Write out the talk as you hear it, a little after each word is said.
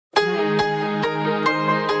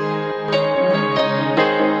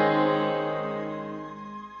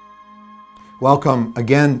Welcome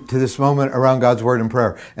again to this moment around God's Word and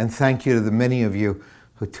prayer. And thank you to the many of you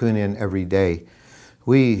who tune in every day.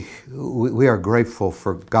 We are grateful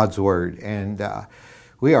for God's Word. And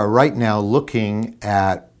we are right now looking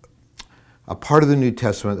at a part of the New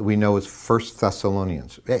Testament that we know is 1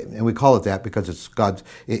 Thessalonians. And we call it that because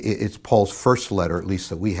it's Paul's first letter, at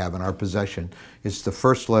least that we have in our possession. It's the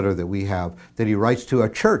first letter that we have that he writes to a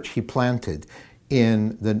church he planted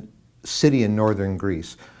in the city in northern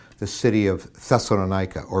Greece, the city of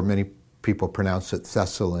Thessalonica, or many people pronounce it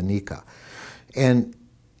Thessalonica. And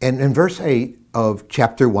in verse 8 of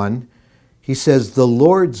chapter 1, he says, the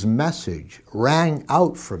Lord's message rang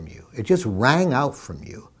out from you. It just rang out from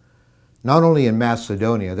you. Not only in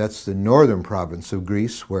Macedonia, that's the northern province of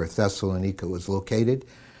Greece where Thessalonica was located,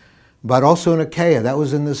 but also in Achaia, that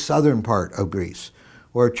was in the southern part of Greece,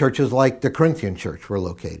 where churches like the Corinthian church were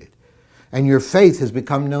located. And your faith has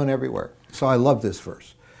become known everywhere. So I love this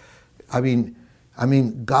verse. I mean,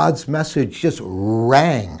 God's message just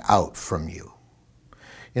rang out from you.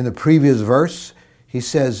 In the previous verse, he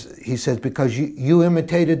says, because you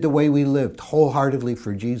imitated the way we lived wholeheartedly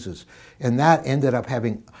for Jesus. And that ended up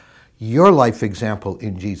having your life example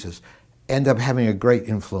in Jesus, end up having a great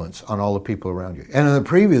influence on all the people around you. And in the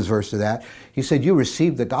previous verse of that, he said, you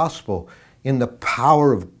received the gospel in the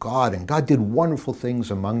power of God, and God did wonderful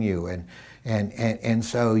things among you. And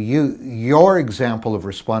so your example of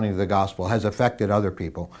responding to the gospel has affected other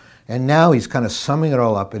people. And now he's kind of summing it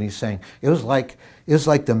all up, and he's saying, it was like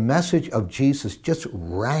the message of Jesus just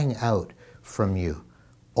rang out from you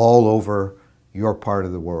all over your part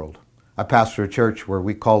of the world. I pastor a church where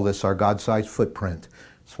we call this our God-sized footprint.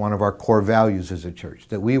 It's one of our core values as a church,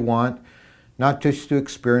 that we want not just to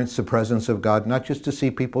experience the presence of God, not just to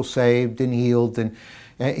see people saved and healed, and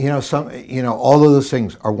all of those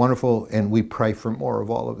things are wonderful, and we pray for more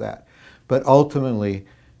of all of that. But ultimately,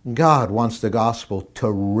 God wants the gospel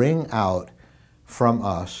to ring out from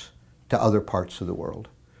us to other parts of the world.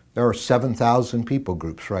 There are 7,000 people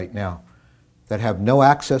groups right now that have no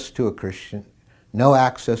access to a Christian, no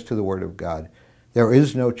access to the Word of God. There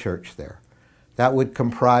is no church there. That would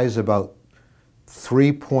comprise about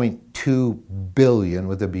 3.2 billion,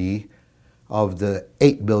 with a B, of the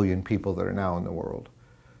 8 billion people that are now in the world.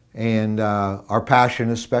 And our passion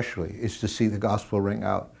especially is to see the gospel ring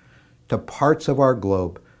out to parts of our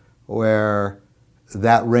globe where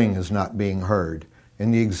that ring is not being heard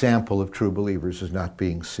and the example of true believers is not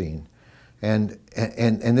being seen. And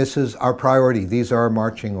this is our priority. These are our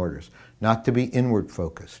marching orders, not to be inward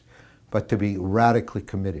focused, but to be radically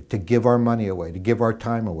committed, to give our money away, to give our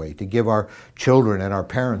time away, to give our children and our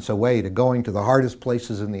parents away, to going to the hardest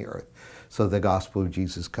places in the earth so the gospel of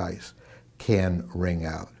Jesus Christ can ring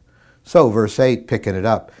out. So verse 8, picking it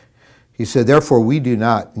up, he said, therefore we do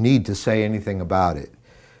not need to say anything about it,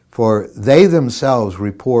 for they themselves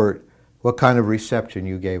report what kind of reception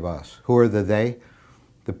you gave us. Who are the they?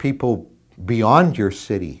 The people beyond your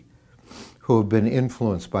city who have been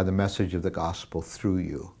influenced by the message of the gospel through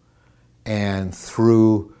you and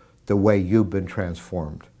through the way you've been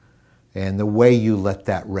transformed and the way you let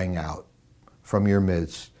that ring out from your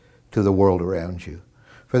midst to the world around you.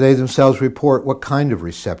 For they themselves report what kind of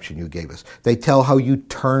reception you gave us. They tell how you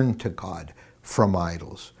turned to God from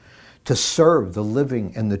idols, to serve the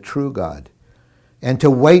living and the true God, and to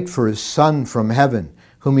wait for his Son from heaven,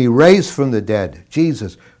 whom he raised from the dead,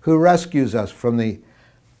 Jesus, who rescues us from the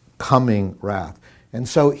coming wrath. And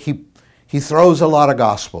so he throws a lot of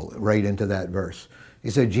gospel right into that verse. He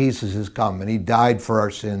said, Jesus has come, and he died for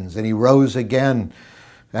our sins, and he rose again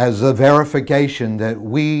as a verification that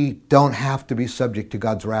we don't have to be subject to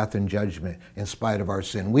God's wrath and judgment in spite of our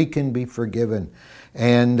sin. We can be forgiven.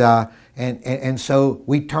 And so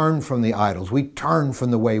we turn from the idols. We turn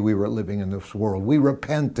from the way we were living in this world. We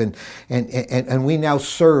repent and we now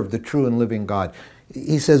serve the true and living God.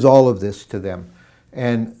 He says all of this to them.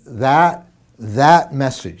 And that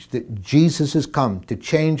message that Jesus has come to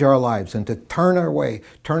change our lives and to turn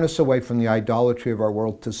us away from the idolatry of our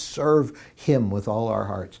world, to serve him with all our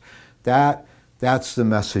hearts. That's the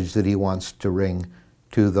message that he wants to ring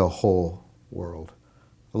to the whole world.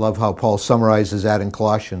 I love how Paul summarizes that in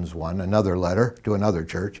Colossians 1, another letter to another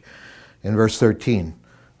church, in verse 13.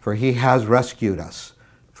 For he has rescued us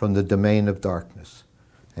from the domain of darkness,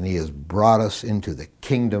 and he has brought us into the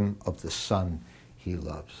kingdom of the Son he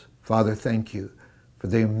loves. Father, thank you for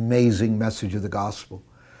the amazing message of the gospel.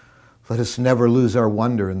 Let us never lose our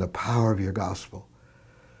wonder in the power of your gospel,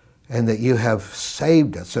 and that you have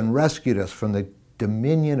saved us and rescued us from the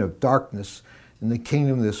dominion of darkness in the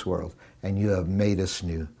kingdom of this world, and you have made us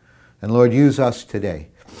new. And Lord, use us today.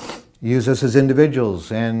 Use us as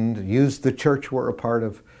individuals and use the church we're a part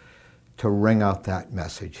of to ring out that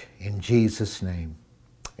message. In Jesus' name,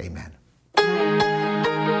 amen.